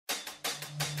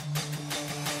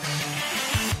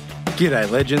G'day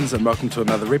legends and welcome to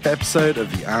another RIP episode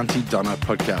of the Auntie Donna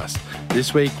podcast.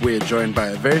 This week we are joined by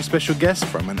a very special guest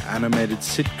from an animated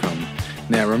sitcom.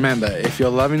 Now remember, if you're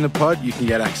loving the pod, you can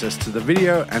get access to the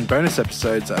video and bonus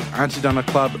episodes at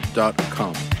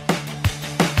auntiedonnaclub.com. You're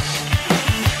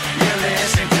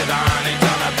listening to the Auntie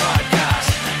Donna podcast,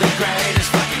 the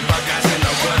greatest fucking podcast in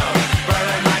the world.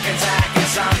 Brother Mike and Zach and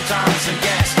sometimes some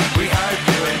guests. We hope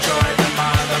you enjoy the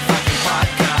motherfucking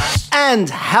podcast. And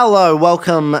hello,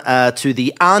 welcome to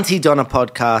the Auntie Donna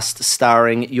podcast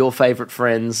starring your favourite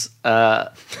friends.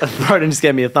 Broden just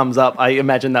gave me a thumbs up. I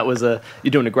imagine that was you're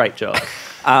doing a great job.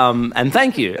 And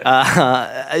thank you.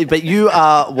 But you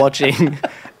are watching...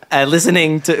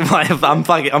 listening to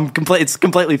it's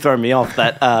completely thrown me off,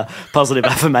 that positive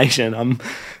affirmation.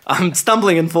 I'm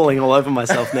stumbling and falling all over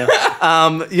myself now.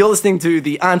 You're listening to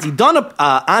the Auntie Donna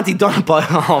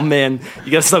oh man,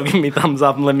 you gotta stop giving me thumbs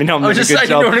up and let me know I'm doing a good job. I was just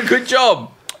saying you're doing a good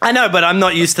job. I know, but I'm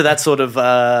not used to that sort of,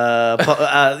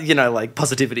 like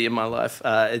positivity in my life.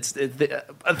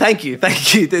 Thank you.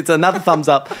 It's another thumbs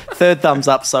up, third thumbs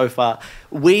up so far.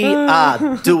 We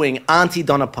are doing Auntie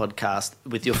Donna podcast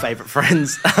with your favourite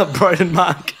friends, Broden and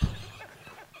Mark,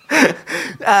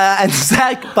 and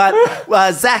Zach.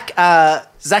 But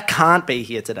Zach can't be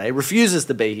here today. Refuses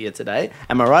to be here today.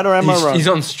 Am I right or am I wrong? He's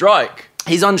on strike.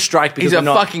 He's on strike because He's a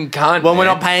fucking cunt. Well, we're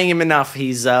man. not paying him enough.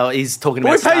 He's talking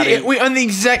about We own the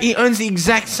exact. He owns the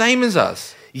exact same as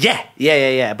us.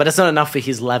 Yeah. But it's not enough for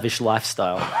his lavish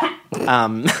lifestyle.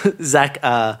 Zach,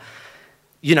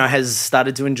 has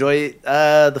started to enjoy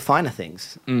the finer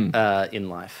things in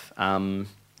life.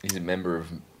 He's a member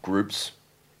of groups.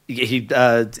 He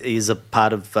is a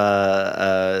part of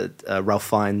Ralph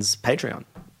Fiennes' Patreon.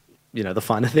 You know, the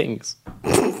finer things.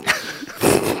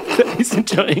 He's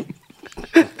enjoying.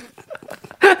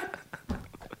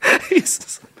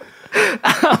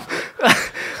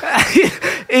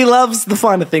 He loves the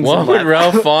finer things. Why in would life.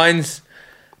 Ralph Fiennes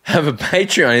have a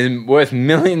Patreon? He's worth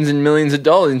millions and millions of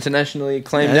dollars. Internationally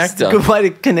acclaimed That's actor. a good way to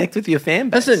connect with your fan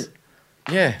base. That's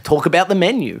yeah. Talk about the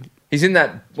menu. He's in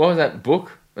that. What was that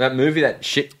book? That movie? That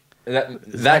shit.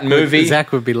 That movie.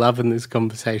 Zach would be loving this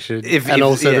conversation, If-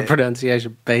 also yeah. the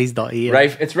pronunciation. But he's not here.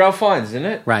 Rafe. It's Ralph Fiennes, isn't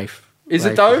it? Rafe. Is it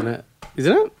Rafe, though?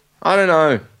 Isn't it? I don't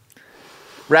know.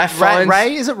 Ralph Fiennes.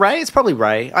 Ray? Is it Ray? It's probably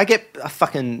Ray. I get a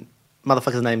fucking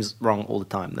motherfucker's names wrong all the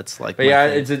time. That's like, But my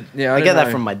yeah, thing. I I get don't that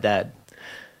know. from my dad.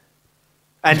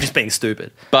 And just being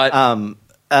stupid. But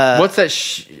what's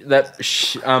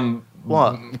that?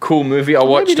 What? Cool movie I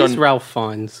watched Maybe it on is Ralph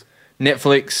Fiennes.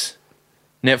 Netflix.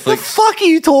 The fuck are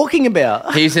you talking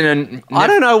about? He's in I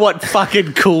don't know what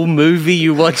fucking cool movie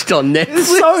you watched on Netflix.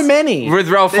 There's so many. With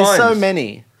Ralph There's so Fiennes.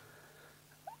 many.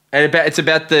 And it's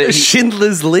about the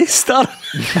Schindler's List. no,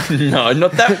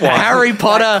 not that one. Harry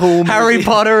Potter. cool Harry movie.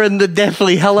 Potter and the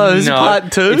Deathly Hallows No,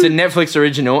 Part 2. It's a Netflix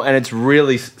original, and it's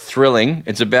really thrilling.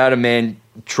 It's about a man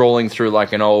trawling through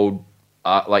like an old,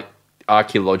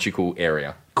 archaeological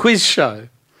area. quiz show.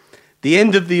 The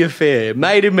End of the Affair.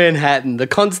 Made in Manhattan. The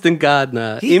Constant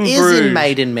Gardener. He in is Bruges. in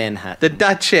Made in Manhattan. The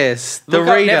Duchess. The Look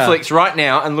up Reader. Netflix right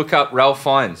now and look up Ralph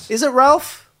Fiennes. Is it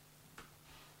Ralph?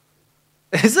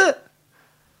 Is it?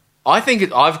 I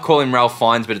think I've called him Ralph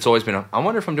Fiennes, but it's always been. I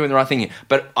wonder if I'm doing the right thing here.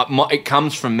 But it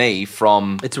comes from me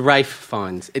from. It's Rafe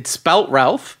Fiennes. It's spelt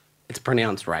Ralph. It's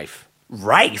pronounced Rafe.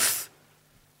 Rafe.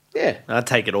 Yeah. I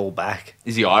take it all back.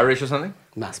 Is he Irish or something?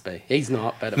 Must be. He's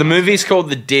not. But The movie's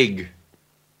called The Dig.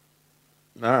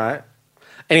 All right.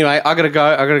 Anyway, I gotta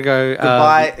go.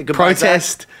 Goodbye,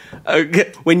 protest.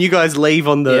 When you guys leave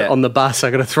on the Yeah. on the bus, I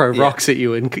gotta throw rocks at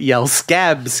you and yell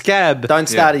 "Scab, scab!" Don't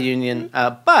start a union.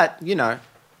 But,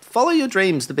 follow your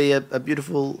dreams to be a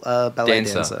beautiful ballet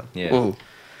dancer. Yeah. Ooh.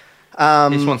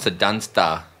 He just wants to dance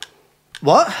star.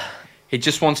 What? He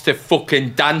just wants to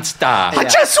fucking dance star. I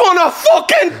just want a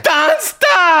fucking dance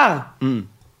star.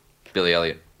 Billy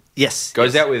Elliot Yes.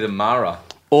 goes out with Amara.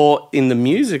 Or in the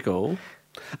musical,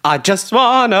 I just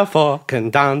want a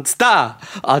fucking dance star.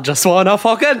 I just want a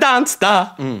fucking dance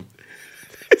star.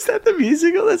 Is that the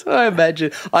musical? That's what I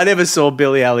imagine. I never saw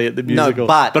Billy Elliot the musical,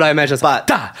 but I imagine.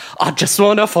 I just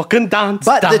want a fucking dance.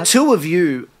 But star. the two of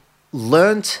you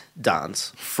learnt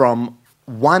dance from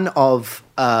one of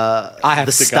I have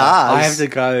the to stars go. I have to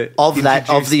go of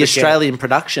introduce the guest. Australian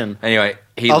production. Anyway,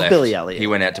 he Of left. Billy Elliot. He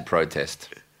went out to protest.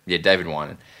 Yeah, David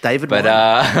Winan. David But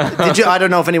Winan. Did you? I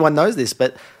don't know if anyone knows this,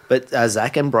 but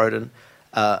Zach and Broden,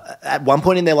 at one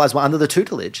point in their lives, were under the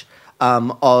tutelage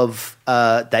of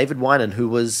David Winan, who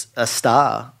was a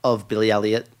star of Billy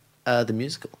Elliot, the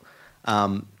musical.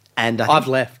 And I think, I've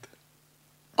left.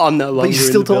 I'm no longer but you're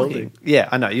still in the talking. building. Yeah,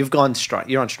 I know. You've gone strike.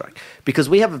 You're on strike because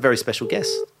we have a very special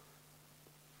guest.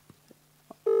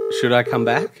 Should I come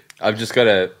back? I've just got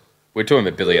to. We're talking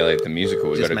about Billy Elliot the musical.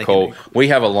 We've Just got to making call. it- We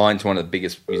have a line to one of the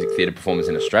biggest music theatre performers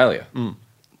in Australia,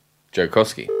 Joe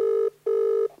Koski.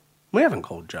 We haven't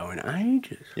called Joe in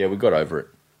ages. Yeah, we got over it.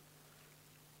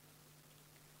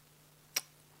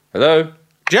 Hello,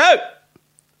 Joe!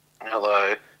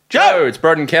 Hello. Joe. It's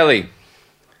Broden Kelly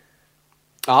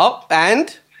Oh,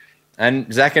 and?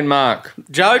 and Zach and Mark.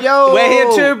 Joe, Yo! we're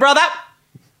here too, brother.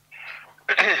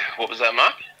 What was that,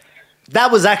 Mark?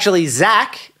 That was actually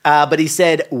Zach, but he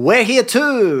said, "We're here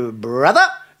too, brother."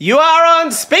 You are on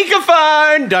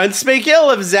speakerphone. Don't speak ill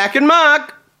of Zach and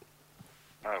Mark.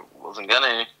 I wasn't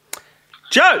gonna.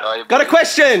 Joe, Oh, you got a boys.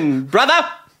 question, brother.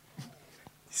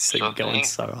 So Sure going thing.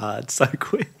 so hard, so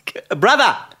quick.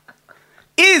 Brother,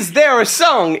 is there a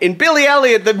song in Billy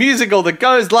Elliot the musical that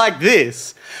goes like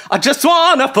this? I just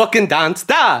wanna fucking dance,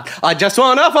 da. I just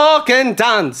wanna fucking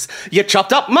dance. You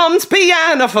chopped up mum's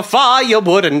piano for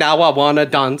firewood and now I wanna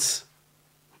dance.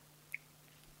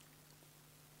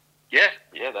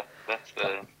 Yeah, that's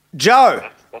the. Joe,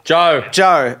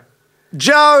 Joe.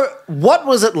 what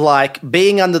was it like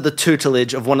being under the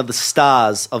tutelage of one of the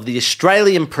stars of the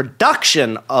Australian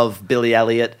production of Billy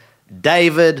Elliot,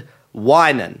 David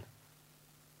Winan?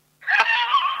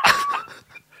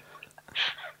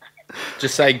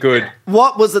 Just say good.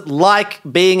 What was it like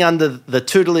being under the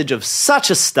tutelage of such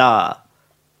a star?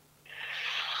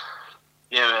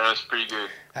 Yeah, man, it was pretty good.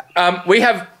 We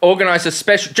have organised a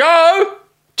special. Joe,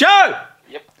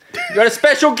 Yep. we got a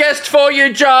special guest for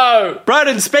you, Joe.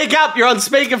 Broden, speak up. You're on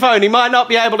speakerphone. He might not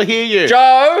be able to hear you.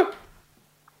 Joe,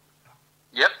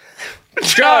 Yep.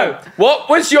 Joe, what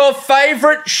was your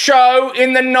favourite show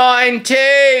in the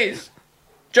 90s?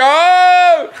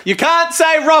 Joe! You can't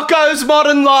say Rocco's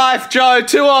Modern Life, Joe.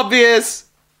 Too obvious.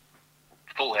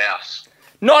 Full House.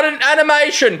 Not an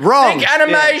animation. Wrong. Think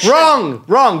animation.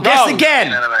 Wrong. Guess Wrong.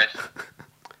 again. Animation.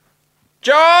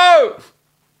 Joe!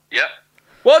 Yep.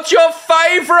 What's your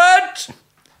favourite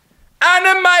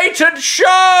animated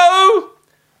show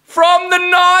from the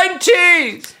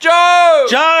 90s? Joe!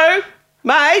 Joe,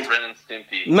 mate. Ren and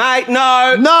Stimpy. Mate,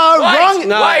 no. No, Wait, wrong.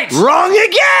 no. wait. Wrong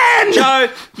again. Joe,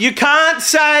 you can't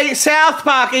say South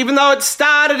Park, even though it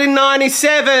started in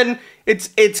 97.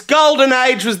 Its golden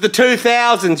age was the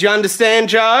 2000s. You understand,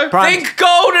 Joe? Think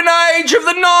golden age of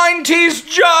the 90s,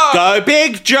 Joe! Go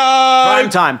big, Joe.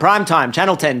 Prime time.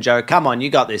 Channel 10, Joe. Come on, you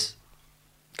got this.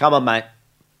 Come on, mate.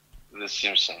 The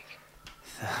Simpsons.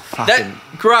 That,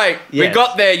 great. We Yes.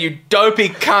 got there, you dopey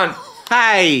cunt.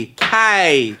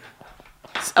 Hey.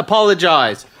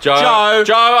 Apologise. Joe,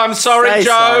 I'm sorry, Say Joe.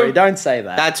 sorry. Don't say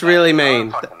that. That's really I mean.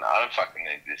 don't fucking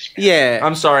need this, man. Yeah.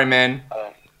 I'm sorry, man.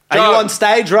 Are you on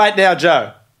stage right now,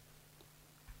 Joe?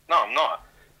 No, I'm not.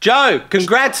 Joe,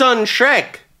 congrats on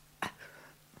Shrek.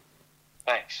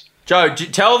 Thanks. Joe,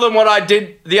 tell them what I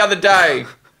did the other day.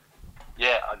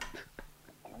 Yeah.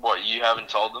 What, you haven't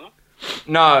told them?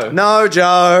 No. No,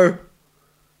 Joe.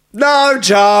 No,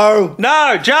 Joe.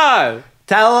 No, Joe.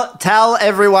 Tell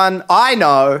everyone. I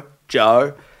know,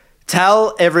 Joe.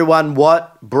 Tell everyone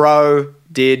what bro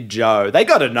did, Joe. They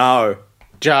got to know.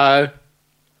 Joe,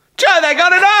 they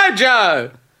gotta know,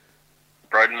 Joe.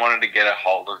 Broden wanted to get a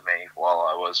hold of me while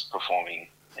I was performing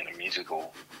in a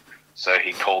musical, so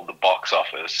he called the box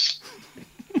office.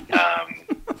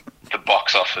 The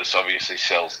box office obviously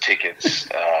sells tickets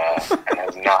and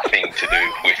has nothing to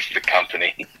do with the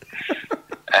company.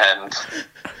 And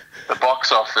the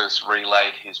box office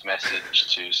relayed his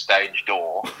message to Stage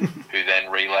Door, who then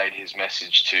relayed his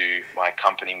message to my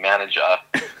company manager,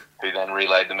 who then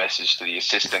relayed the message to the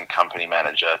assistant company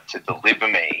manager to deliver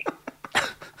me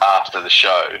after the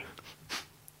show.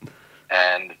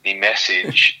 And the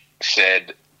message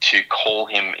said to call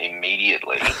him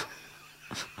immediately.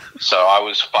 So I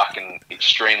was fucking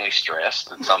extremely stressed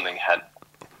that something had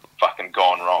fucking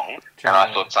gone wrong. And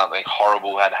I thought something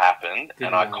horrible had happened.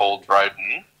 And I called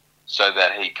Broden so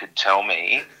that he could tell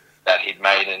me that he'd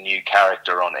made a new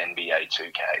character on NBA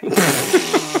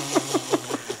 2K.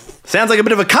 Sounds like a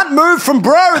bit of a cunt move from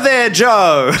bro there,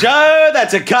 Joe. Joe,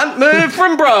 that's a cunt move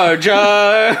from bro,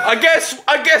 Joe. I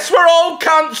guess we're all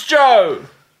cunts, Joe.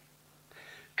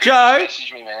 Joe,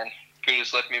 Message me, man. Could have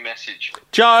just left me a message.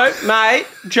 Joe, mate,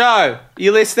 Joe,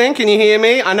 you listening? Can you hear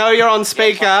me? I know you're on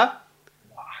speaker.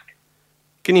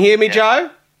 Can you hear me, Joe?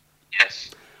 Yes.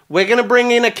 We're going to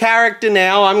bring in a character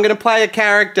now. I'm going to play a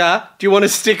character. Do you want to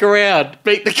stick around?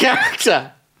 Beat the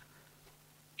character.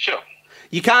 Sure.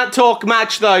 You can't talk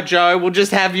much, though, Joe. We'll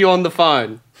just have you on the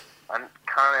phone. I can't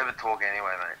ever talk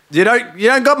anyway, mate. You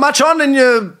don't got much on in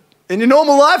your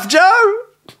normal life, Joe?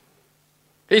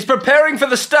 He's preparing for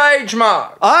the stage,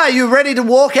 Mark. Are you ready to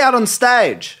walk out on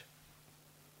stage?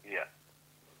 Yeah.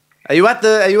 Are you at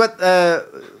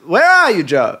where are you,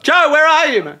 Joe? Joe, where are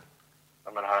you, man?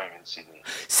 I'm at home in Sydney.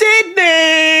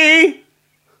 Sydney!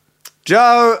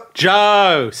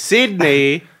 Joe,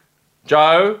 Sydney.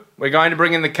 Joe, we're going to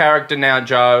bring in the character now,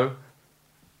 Joe.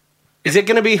 Is it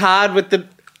going to be hard with the...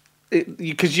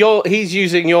 Because he's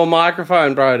using your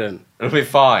microphone, Broden. It'll be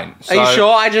fine. Are you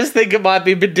sure? I just think it might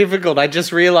be a bit difficult. I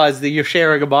just realised that you're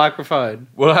sharing a microphone.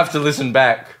 We'll have to listen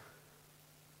back.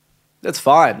 that's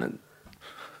fine.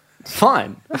 It's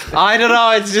fine. I don't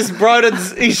know. It's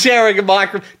just he's sharing a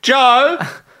microphone.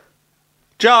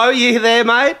 Joe, you there,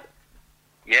 mate?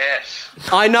 Yes.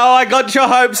 I know I got your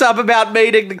hopes up about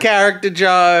meeting the character,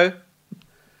 Joe.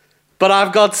 But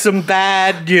I've got some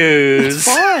bad news. It's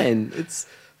fine.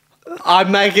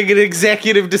 I'm making an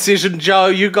executive decision, Joe.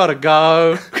 You gotta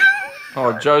go.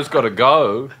 Oh, Joe's got to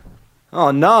go.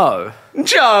 Oh no,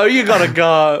 Joe, you gotta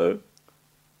go.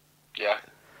 Yeah,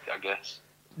 I guess.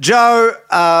 Joe.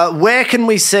 Where can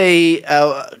we see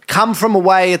Come From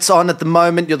Away? It's on at the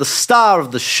moment. You're the star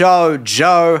of the show,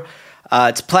 Joe.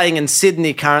 It's playing in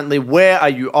Sydney currently. Where are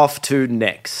you off to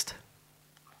next?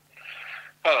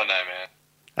 I don't know, man.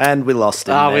 And we lost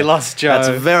him. Ah, there. we lost Joe.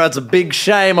 That's a big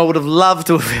shame. I would have loved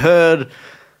to have heard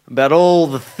about all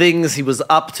the things he was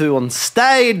up to on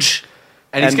stage.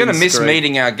 And he's going to in miss screen.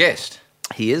 meeting our guest.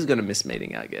 He is going to miss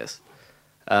meeting our guest.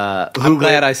 I'm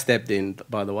glad I stepped in,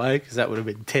 by the way, because that would have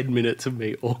been 10 minutes of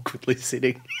me awkwardly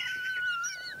sitting.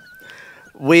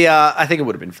 I think it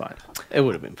would have been fine. It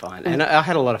would have been fine. And I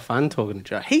had a lot of fun talking to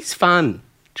Joe. He's fun,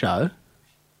 Joe.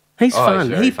 He's Oh, fun. he's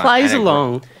very He fun. plays And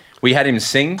along. We had him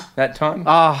sing that time.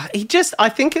 Oh, I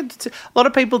think a lot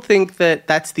of people think that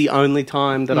that's the only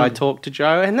time that I talk to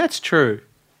Joe, and that's true.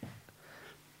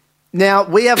 Now,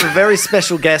 we have a very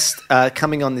special guest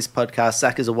coming on this podcast.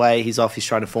 Zach is away. He's off. He's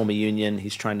trying to form a union.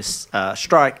 He's trying to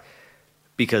strike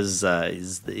because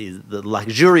the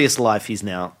luxurious life he's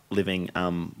now living,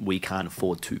 we can't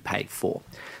afford to pay for.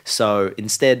 So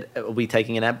instead, are we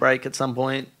taking an ad break at some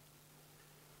point?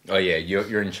 Oh yeah,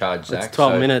 you're in charge, Zach. It's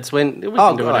 12 so- minutes. We can do an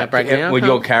right. ad break Yeah, now. when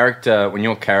your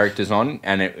character's on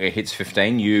and it hits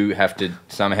 15, you have to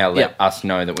somehow let us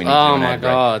know that we need to do Oh an my ad break.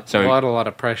 god! So Quite a lot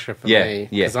of pressure for Yeah, me.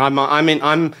 yeah.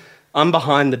 Because I'm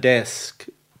behind the desk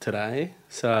today.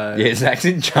 So yeah, Zach's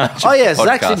in charge. Oh, yeah, of the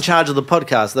Zach's in podcast. charge of the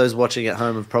podcast. Those watching at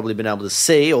home have probably been able to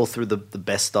see all through the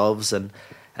best ofs and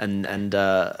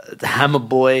the Hammer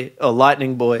Boy or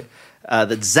Lightning Boy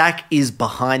that Zach is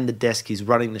behind the desk. He's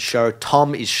running the show.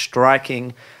 Tom is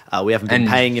striking. We haven't been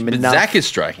paying him but enough. Zach is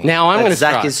striking. now I'm But going to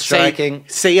Zach strike. is striking.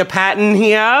 See a pattern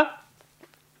here?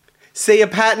 See a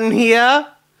pattern here?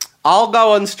 I'll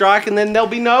go on strike, and then there'll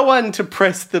be no one to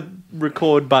press the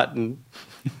record button.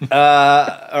 All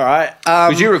right.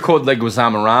 Because you record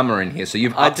Leguizamo in here, so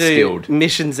you've I do upskilled.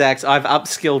 Mission Zach's. I've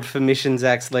upskilled for Mission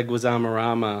Zach's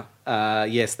Leguizamo.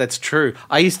 Yes, that's true.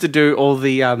 I used to do all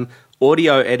the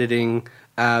audio editing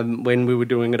when we were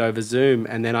doing it over Zoom,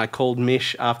 and then I called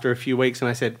Mish after a few weeks and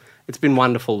I said, it's been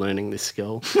wonderful learning this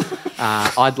skill.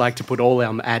 I'd like to put all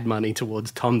our ad money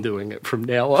towards Tom doing it from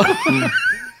now on.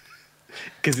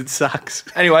 Because it sucks.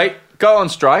 Anyway, go on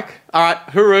strike. All right,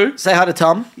 hooroo. Say hi to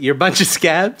Tom. You're a bunch of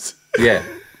scabs. Yeah.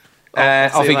 See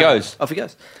Off you he later. goes. Off he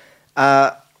goes.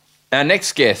 Our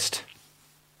next guest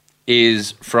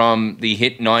is from the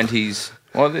hit 90s,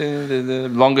 or the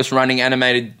longest running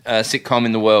animated sitcom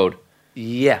in the world.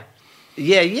 Yeah.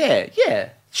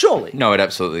 Surely. No, it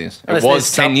absolutely is. Unless it was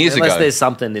there's 10 years Unless ago. there's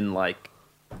something in like,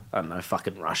 I don't know,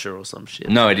 fucking Russia or some shit.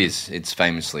 No, it is. It's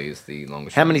famously is the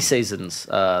longest. How running. many seasons?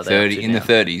 30 in the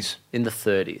 30s. In the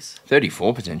 30s.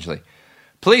 34 potentially.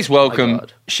 Please welcome.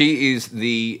 God. She is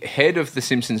the head of the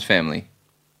Simpsons family.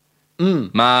 The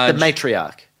Marge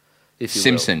matriarch, if you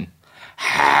Simpson.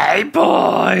 Hey,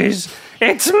 boys.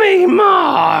 It's me,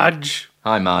 Marge.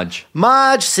 Hi, Marge. will.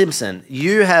 Marge Simpson,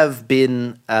 you have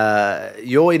been,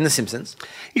 you're in The Simpsons.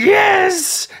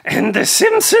 Yes, and the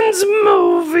Simpsons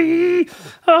movie.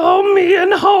 Oh, me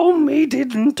and Homie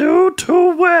didn't do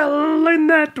too well in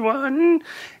that one.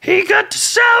 He got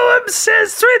so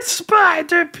obsessed with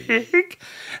Spider-Pig,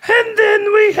 and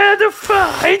then we had a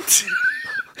fight.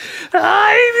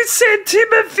 I sent him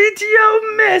a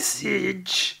video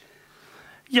message.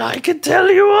 Yeah, I can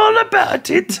tell you all about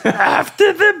it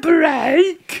after the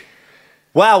break.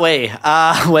 Wowee,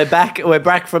 we're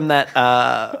back from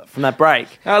that break.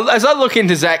 As I look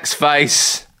into Zach's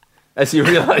face, as he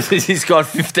realises he's got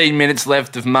 15 minutes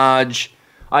left of Marge,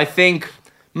 I think,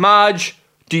 Marge,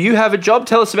 do you have a job?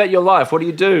 Tell us about your life. What do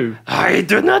you do? I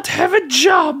do not have a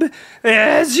job,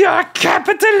 as your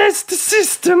capitalist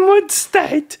system would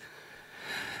state.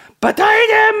 But I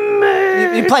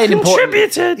am You play an important-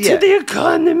 contributor yeah. to the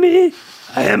economy.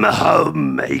 I am a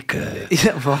homemaker.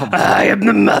 Yeah, I am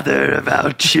the mother of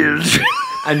our children.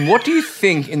 And what do you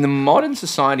think in the modern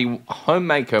society,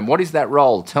 homemaker, what is that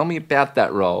role? Tell me about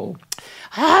that role.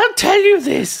 I'll tell you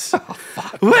this.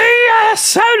 We are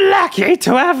so lucky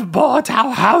to have bought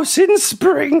our house in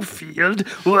Springfield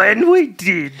when we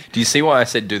did. Do you see why I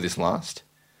said do this last?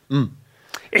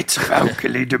 It's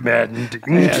vocally demanding.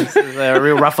 they're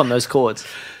real rough on those chords.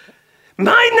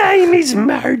 My name is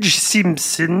Marge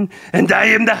Simpson, and I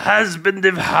am the husband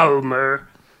of Homer.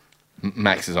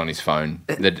 Max is on his phone.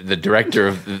 The director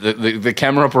of the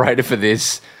camera operator for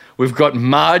this. We've got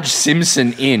Marge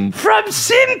Simpson in From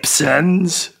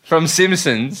Simpsons. from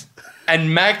Simpsons.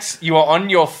 And Max, you are on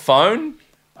your phone?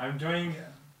 I'm doing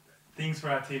things for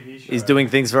our TV show. He's doing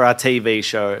things for our TV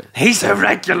show. He's a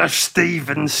regular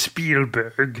Steven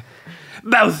Spielberg.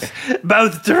 Both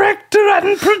director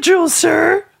and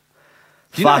producer.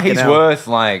 Do you know Fucking he's hell. worth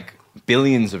like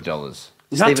billions of dollars?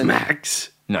 Not Steven- Max.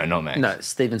 No, not Max. No,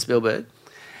 Steven Spielberg.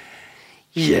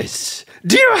 Yes.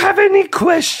 Do you have any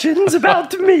questions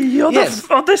about me or, Yes.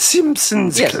 or the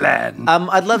Simpsons Yes. clan?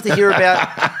 I'd love to hear about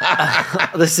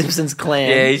the Simpsons clan.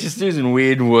 Yeah, he's just using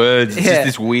weird words. It's Yeah. just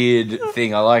this weird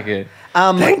thing. I like it.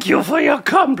 Thank you for your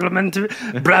compliment,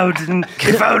 Browden.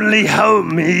 If only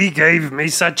Homie gave me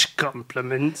such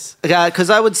compliments. Because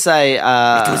I would say It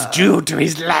was due to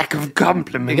his lack of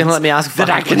compliments. You're gonna let me ask a that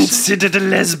I fucking question? considered a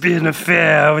lesbian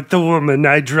affair with the woman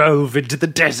I drove into the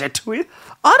desert with.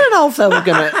 I don't know if they were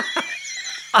gonna.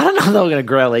 I don't know if they were gonna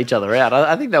grill each other out.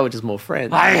 I think they were just more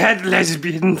friends. I had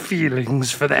lesbian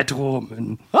feelings for that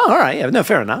woman. Oh, all right. Yeah, no,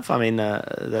 fair enough. I mean,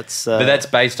 that's. But that's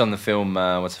based on the film.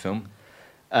 What's the film?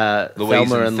 Louise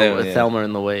Thelma and and, Thelma, yeah. Thelma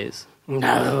and Louise.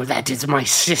 No, that is my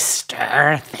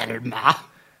sister, Thelma.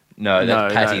 No,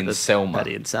 that's Patty and that's Selma.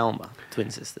 Patty and Selma,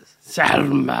 twin sisters.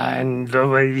 Selma and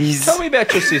Louise. Tell me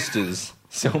about your sisters,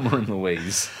 Selma and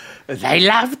Louise. They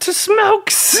love to smoke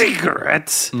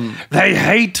cigarettes. They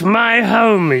hate my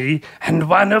homie, and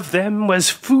one of them was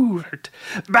fooled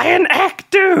by an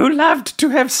actor who loved to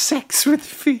have sex with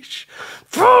fish.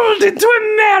 Fooled into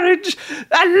a marriage,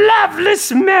 a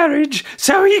loveless marriage,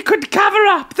 so he could cover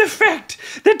up the fact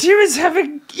that he was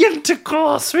having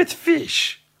intercourse with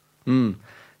fish.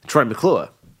 Troy McClure.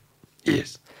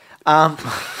 Yes.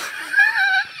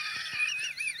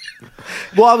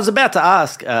 Well, I was about to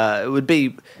ask. It would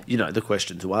be, the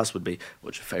question to us would be,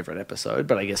 what's your favourite episode?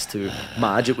 But I guess to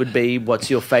Marge, it would be, what's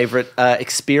your favourite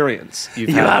experience you've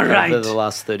You had are over right. the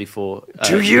last 34?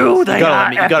 To you, they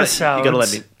are you gotta let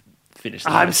episodes. me finish. the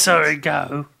I'm list. sorry,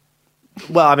 go.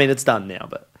 Well, I mean, it's done now,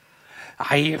 but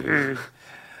I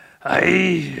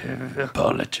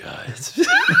apologize.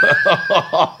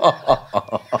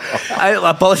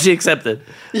 apology accepted.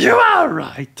 You are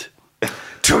right.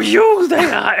 To you, they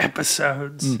are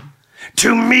episodes.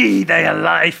 To me, they are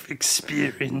life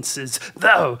experiences,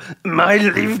 though my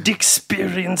lived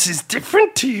experience is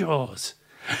different to yours.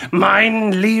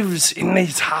 Mine lives in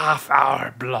these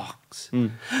half-hour blocks.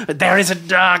 There is a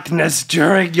darkness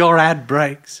during your ad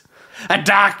breaks, a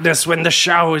darkness when the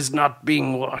show is not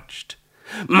being watched.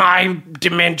 My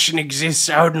dimension exists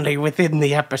only within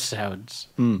the episodes.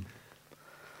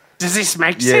 Does this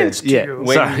make sense to you?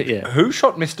 Sorry, yeah. Who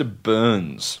shot Mr.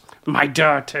 Burns? My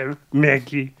daughter,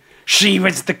 Maggie. She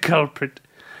was the culprit,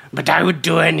 but I would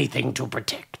do anything to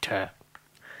protect her.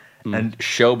 And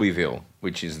Shelbyville,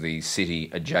 which is the city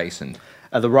adjacent.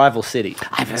 The rival city.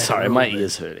 I've heard Sorry, my rumours.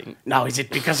 ear's hurting. Now, is it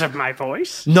because of my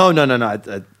voice? No.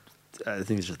 I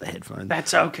think it's just the headphones.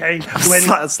 That's okay.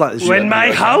 Slightly When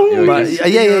my home But, is...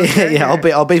 yeah.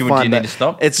 I'll be Do you fine. need but to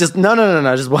stop? It's just no.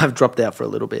 I just have dropped out for a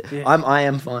little bit. I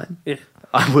am fine. Yeah.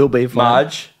 I will be fine.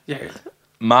 Marge, Yeah.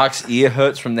 Mark's ear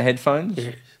hurts from the headphones.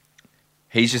 Yeah.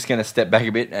 He's just going to step back a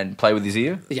bit and play with his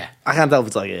ear. Yeah. I can't tell if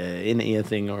it's like an in-ear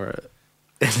thing or.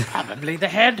 Probably the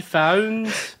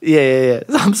headphones. Yeah.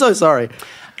 I'm so sorry.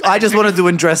 I just wanted to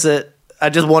address it. I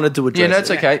just wanted to address Yeah, it. no,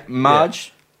 it's okay.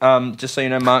 Marge, just so you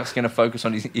know, Mark's going to focus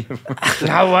on his ear.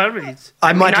 No worries.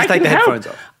 I might just I take the can help. headphones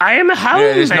off. I am a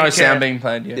homemaker. There's no sound being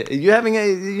played yet. Are you having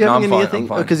I'm an fine, ear thing? I'm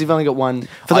fine. Because you've only got one.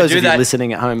 For I those do of you that-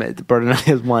 listening at home, Broden only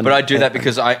has one. But I do that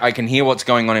because I can hear what's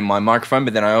going on in my microphone,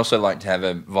 but then I also like to have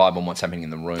a vibe on what's happening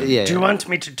in the room. Yeah. Do you want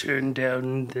me to turn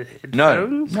down the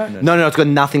No, headphones? No, it's got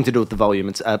nothing to do with the volume.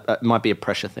 It's it might be a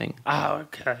pressure thing. Oh,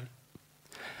 okay.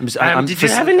 I'm Did you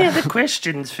have any other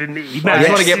questions for me? I just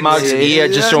want to get Mark's ear.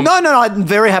 Just so No, I'm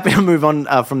very happy to move on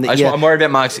from the ear. I'm worried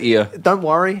about Mark's ear. Don't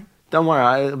worry. I'm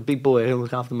a big boy. I'll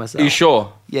look after myself. Are you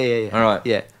sure? Yeah. All right.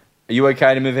 Yeah. Are you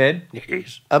okay to move ahead?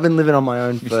 Yes. I've been living on my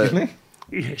own for... Excuse me?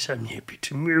 Yes, I'm happy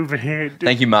to move ahead.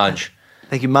 Thank you, Marge.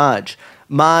 Thank you, Marge.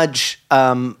 Marge,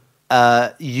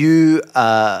 you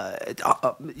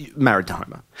married to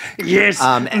Homer. Yes,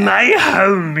 my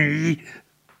homie.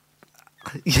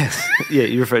 Yes, yeah,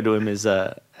 you referred to him as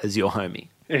your homie.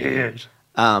 Yes,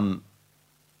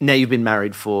 Now you've been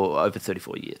married for over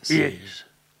 34 years. yes.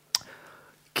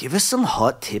 Give us some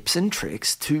hot tips and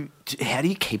tricks to how do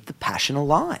you keep the passion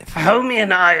alive? Homie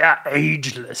and I are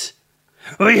ageless.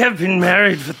 We have been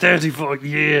married for 34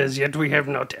 years, yet we have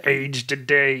not aged a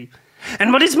day.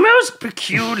 And what is most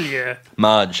peculiar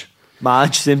Marge.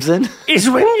 Marge Simpson? is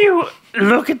when you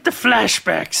look at the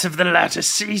flashbacks of the latter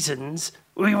seasons,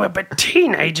 we were but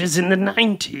teenagers in the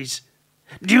 90s.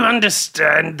 Do you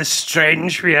understand the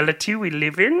strange reality we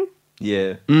live in?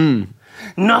 Yeah.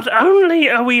 Not only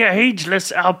are we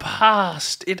ageless, our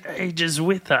past, it ages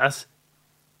with us.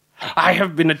 I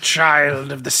have been a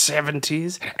child of the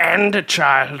 70s and a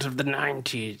child of the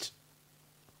 90s.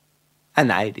 And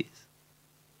the 80s.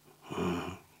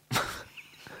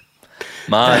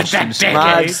 Marge That Simpson.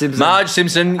 decade. Marge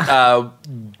Simpson.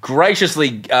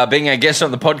 Graciously being a guest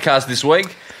on the podcast this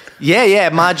week. Yeah.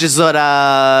 Marge has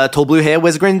got tall blue hair,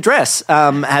 wears a green dress,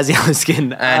 has yellow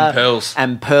skin. And pearls.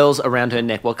 And pearls around her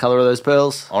neck. What colour are those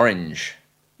pearls? Orange.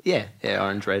 Yeah,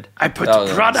 orange, red. I put Oh,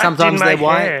 product sometimes in my they're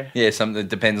white. hair. Yeah, something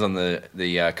depends on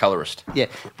the colorist. Yeah,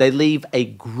 they leave a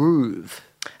groove.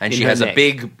 And in she her has neck.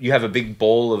 you have a big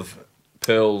ball of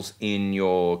pearls in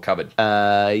your cupboard.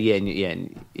 in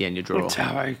your drawer. That's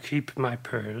how I keep my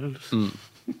pearls.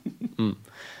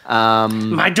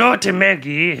 My daughter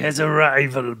Maggie has a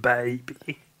rival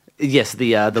baby. Yes,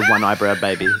 the one eyebrow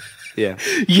baby. Yeah.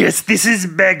 Yes, this is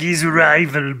Maggie's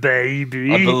rival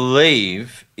baby. I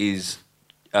believe is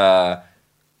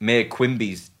Mayor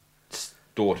Quimby's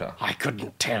daughter. I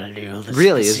couldn't tell you the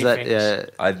Really, specifics. is that?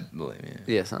 I believe,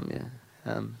 yeah.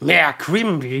 Yeah. Mayor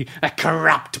Quimby, a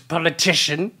corrupt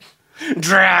politician,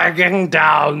 dragging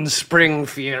down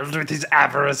Springfield with his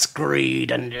avarice, greed,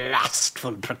 and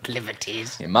lustful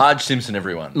proclivities. Yeah, Marge Simpson,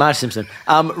 everyone. Marge Simpson.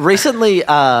 Recently,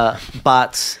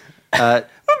 but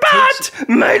But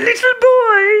my little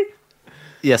boy,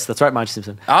 yes, that's right, Marge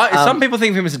Simpson. Some people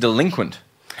think of him as a delinquent.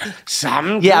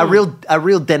 some Yeah, do. a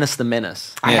real Dennis the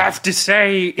Menace. I have to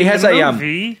say, in He has the a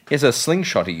movie, he has a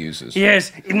slingshot he uses.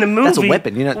 yes, in the movie, That's a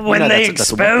weapon, you know when they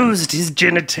that's a weapon. exposed his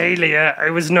genitalia,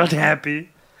 I was not happy.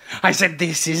 I said,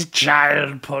 "This is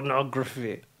child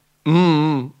pornography."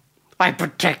 I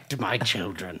protect my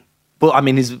children. Well, I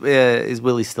mean, his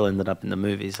Willie still ended up in the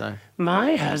movie, so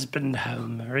My husband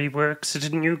Homer, he works at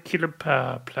a nuclear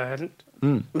power plant,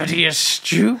 Hmm. but he is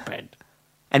stupid.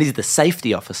 and he's the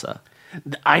safety officer.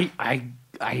 I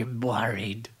am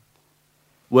worried.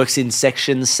 Works in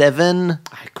Section 7.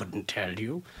 I couldn't tell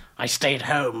you. I stayed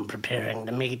home preparing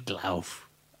the meatloaf.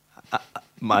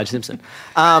 Marge Simpson.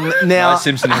 Now, Marge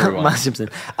Simpson, everyone. Marge Simpson.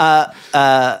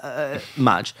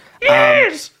 Marge.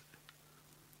 Yes.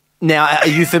 Now, are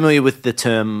you familiar with the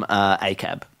term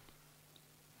ACAB?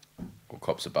 All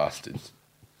cops are bastards.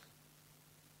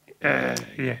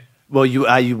 Yeah. Well,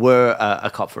 you were a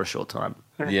cop for a short time,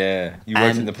 Yeah, you worked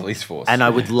And- in the police force. and I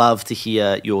would love to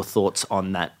hear your thoughts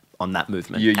on that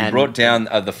movement. you And- brought down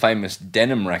the famous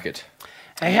denim racket.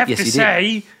 I have Yes, to you did.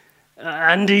 say,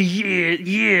 under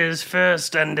years,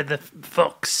 first under the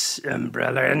Fox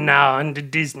umbrella and now under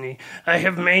Disney, I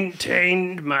have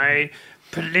maintained my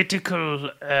political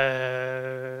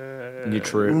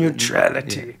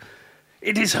neutrality.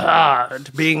 It is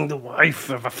hard being the wife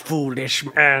of a foolish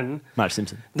man, Marge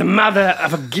Simpson. the mother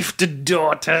of a gifted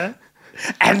daughter,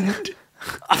 and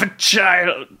of a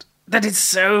child that is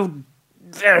so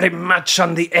very much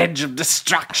on the edge of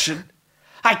destruction.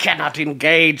 I cannot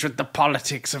engage with the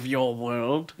politics of your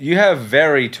world. You have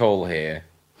very tall hair.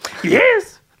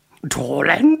 Yes, tall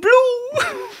and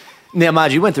blue. Now,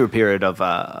 Marge, you went through a period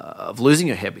of losing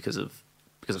your hair because of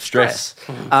stress.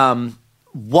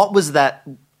 What was that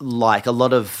like? A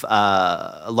lot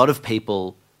of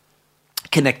people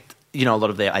connect, a lot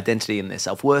of their identity and their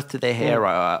self-worth to their hair.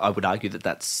 I would argue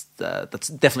that's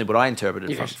definitely what I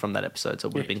interpreted from that episode. So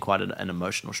it would have been quite an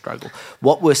emotional struggle.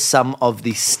 What were some of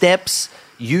the steps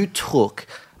you took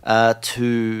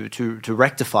to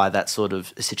rectify that sort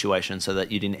of situation so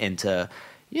that you didn't enter,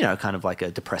 kind of like a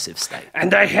depressive state?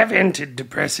 And I have entered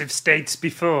depressive states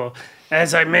before.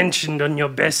 As I mentioned on your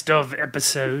best of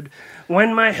episode,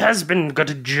 when my husband got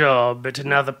a job at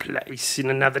another place in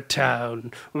another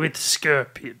town with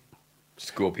Scorpion.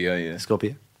 Scorpio, yeah.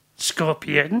 Scorpio.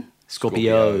 Scorpion?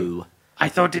 I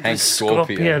thought it Hank was Scorpio.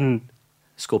 Scorpion.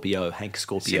 Scorpio, Hank See,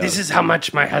 Scorpio. this is how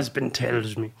much my husband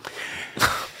tells me.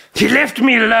 He left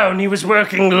me alone. He was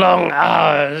working long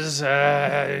hours.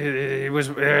 He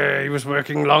was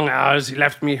working long hours. He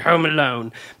left me home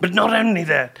alone. But not only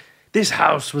that, This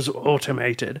house was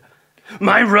automated.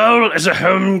 My role as a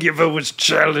home giver was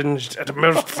challenged at a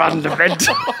most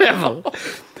fundamental level.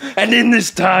 And in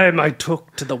this time, I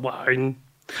took to the wine.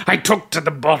 I took to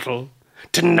the bottle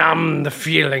to numb the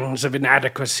feelings of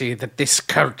inadequacy that this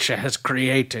culture has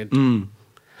created.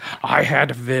 I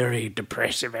had a very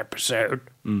depressive episode.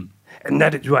 And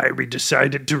that is why we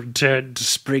decided to return to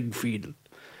Springfield.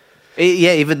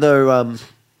 Yeah, even though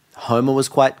Homer was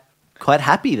quite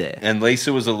happy there. And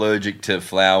Lisa was allergic to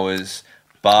flowers.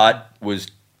 Bart was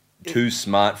too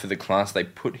smart for the class. They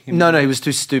put him... No, he was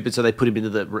too stupid, so they put him into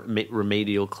the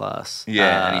remedial class.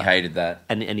 Yeah, and he hated that.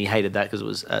 And he hated that because it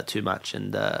was too much.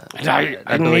 And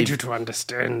I need you to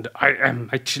understand, I am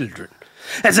my children.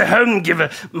 As a home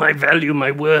giver, my value, my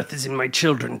worth is in my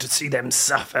children. To see them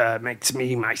suffer makes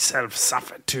me myself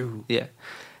suffer too. Yeah.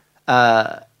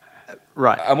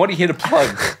 Right. And what are you here to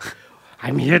plug?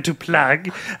 I'm here to plug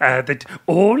that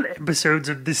all episodes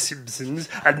of The Simpsons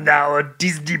are now on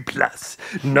Disney Plus,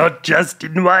 not just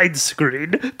in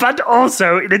widescreen, but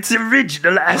also in its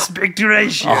original aspect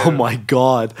ratio. Oh my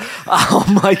god.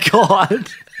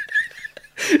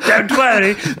 Don't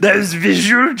worry, those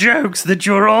visual jokes that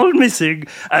you're all missing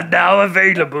are now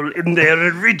available in their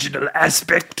original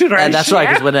aspect ratio. And that's right,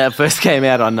 because when it first came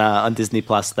out on Disney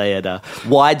Plus, they had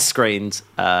widescreened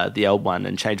the old one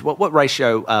and changed. What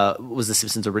ratio was The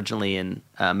Simpsons originally in?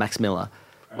 Max Miller.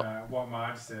 What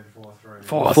Marge said, 4:3.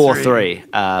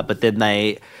 4:3. But then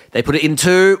they put it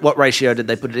into, what ratio did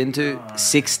they put it into?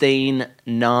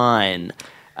 16:9.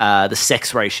 The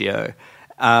sex ratio.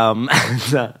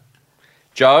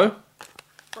 Joe?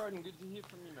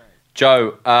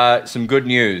 Joe, some good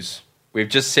news. We're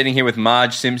just sitting here with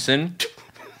Marge Simpson.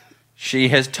 She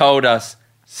has told us...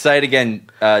 Say it again,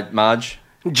 Marge.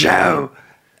 Joe,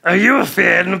 are you a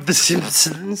fan of The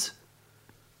Simpsons?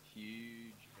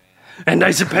 Huge fan. And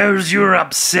I suppose you're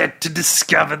upset to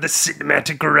discover the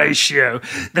cinematic ratio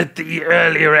that the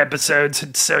earlier episodes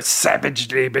had so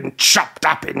savagely been chopped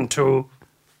up into.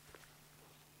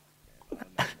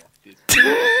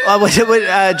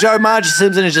 Joe, Marge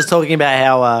Simpson is just talking about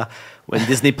how when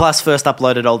Disney Plus first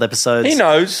uploaded old episodes He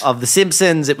knows. of The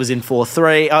Simpsons, it was in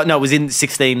 4:3. Oh, no, it was in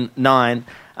 16:9.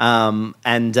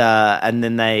 And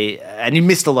then and you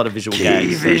missed a lot of visual Key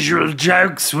gags. visual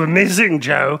jokes were missing,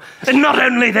 Joe. And not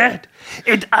only that,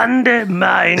 it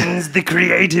undermines the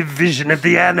creative vision of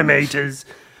the animators.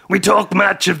 We talk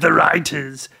much of the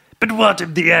writers, but what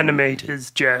of the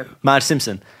animators, Joe? Marge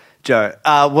Simpson. Joe,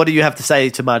 what do you have to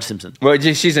say to Marge Simpson? Well,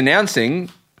 she's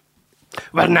announcing...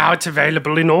 Well, now it's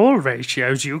available in all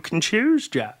ratios you can choose,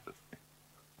 Joe.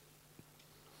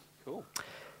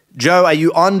 Joe, are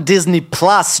you on Disney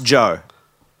Plus, Joe?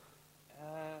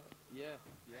 Yeah.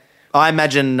 I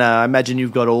imagine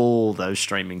you've got all those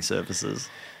streaming services.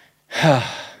 Well,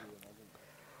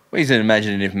 he's an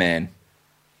imaginative man.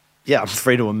 Yeah, I'm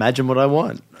free to imagine what I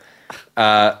want.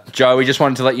 Joe, we just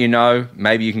wanted to let you know,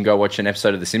 maybe you can go watch an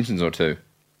episode of The Simpsons or two.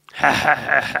 Thank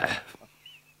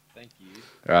you.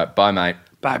 All right, bye, mate.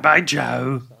 Bye-bye,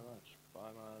 Joe. Bye,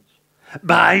 Marge.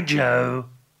 Bye, Joe.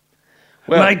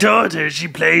 Well, My daughter, she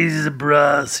plays a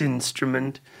brass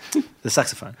instrument The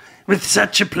saxophone. with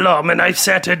such aplomb, and I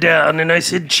sat her down and I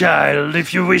said, "Child,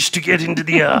 if you wish to get into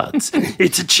the arts,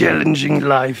 it's a challenging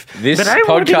life. This but I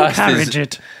would podcast encourage is-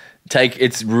 it."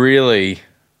 it's really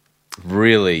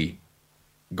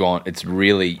gone. It's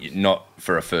really not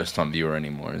for a first-time viewer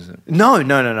anymore, is it? No. It's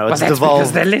Well, that's devolved.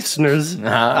 because they're listeners. Very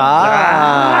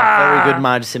good,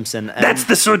 Marge Simpson. And That's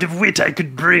the sort of wit I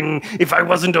could bring if I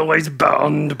wasn't always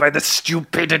bound by the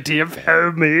stupidity of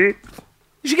Homer. you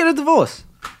should get a divorce.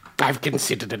 I've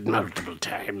considered it multiple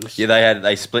times. Yeah,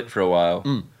 they split for a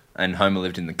while, and Homer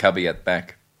lived in the cubby at the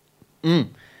back.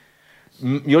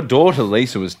 Your daughter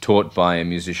Lisa was taught by a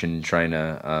musician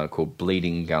trainer called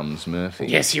Bleeding Gums Murphy.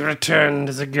 Yes, he returned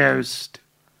as a ghost.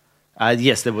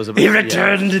 Yes, there was a. He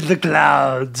returned in the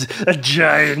clouds, a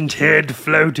giant head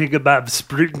floating above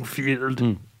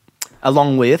Springfield.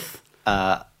 Along with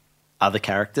other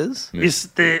characters. Is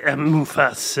the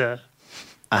Mufasa,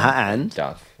 And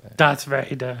Darth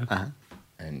Vader.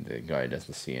 and the guy who does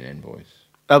the CNN voice.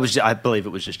 I believe it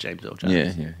was just James Earl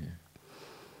Jones. Yeah.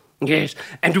 Yes,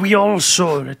 and we all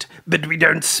saw it, but we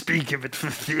don't speak of it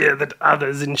for fear that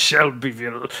others in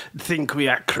Shelbyville think we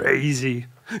are crazy.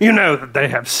 You know that they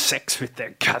have sex with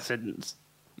their cousins.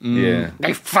 Yeah.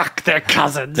 They fuck their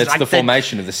cousins. That's like the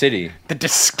formation of the city. The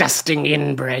disgusting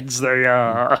inbreds they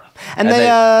are. And And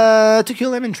they took your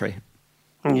lemon tree.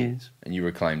 Yes, And you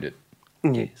reclaimed it.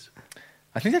 yes.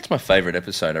 I think that's my favourite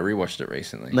episode. I rewatched it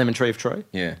recently. Lemon Tree of Troy.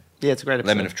 Yeah. Yeah, it's a great episode.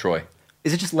 Lemon of Troy.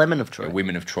 Is it just Lemon of Troy?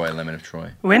 Women of Troy, Lemon of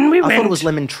Troy. When we I went, thought it was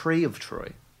Lemon Tree of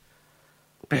Troy.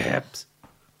 Perhaps.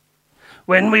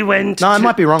 When we went No, I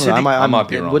might be wrong. to Though. the- I might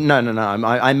be wrong. No.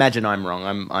 I imagine I'm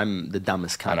wrong. I'm the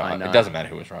dumbest cunt I know. It doesn't matter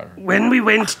who was right. when we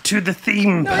went to the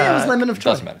theme No, it was park. lemon of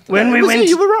joy. Doesn't matter. When It we was went,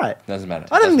 you were right. Doesn't matter.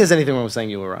 I don't think there's anything wrong with saying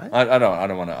you were right. I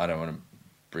don't want to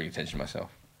bring attention to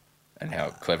myself and how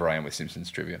clever I am with Simpsons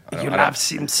trivia. you love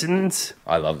Simpsons.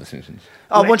 I love the Simpsons,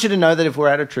 I want you to know that if we're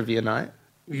at a trivia night,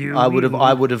 I would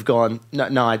have gone. No,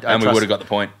 I and we trust- would have got the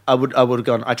point. I would have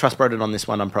gone. I trust Broden on this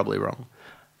one. I'm probably wrong.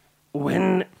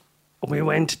 When we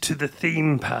went to the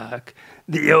theme park,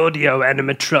 the audio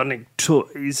animatronic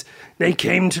toys, they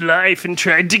came to life and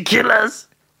tried to kill us.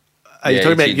 Are you Yeah,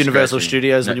 talking about Itchy and Universal Scratchy.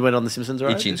 Studios when No. you went on the Simpsons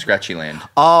ride? Itchy and Scratchy Land.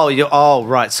 Oh,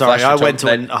 right. Sorry, Flash I went to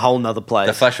photog- a whole nother place.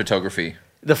 The flash photography.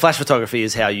 The flash photography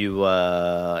is how you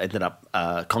ended up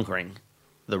conquering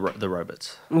the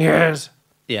robots. Yes.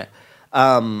 Yeah.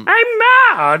 I'm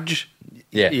Marge.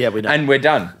 Yeah, we know. And we're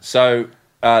done. So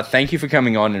thank you for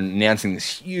coming on and announcing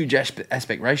this huge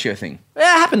aspect ratio thing. It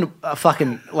happened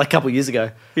fucking like a couple of years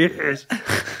ago. Yes.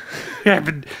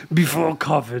 Happened before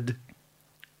COVID.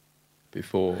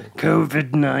 Before.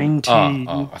 COVID-19.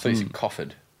 Oh, I thought you said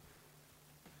coffered.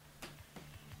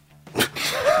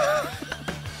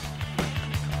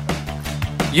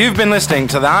 You've been listening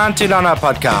to the Auntie Donna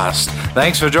podcast.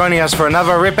 Thanks for joining us for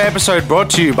another RIP episode brought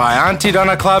to you by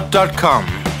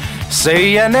AuntieDonnaClub.com.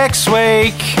 See you next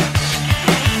week.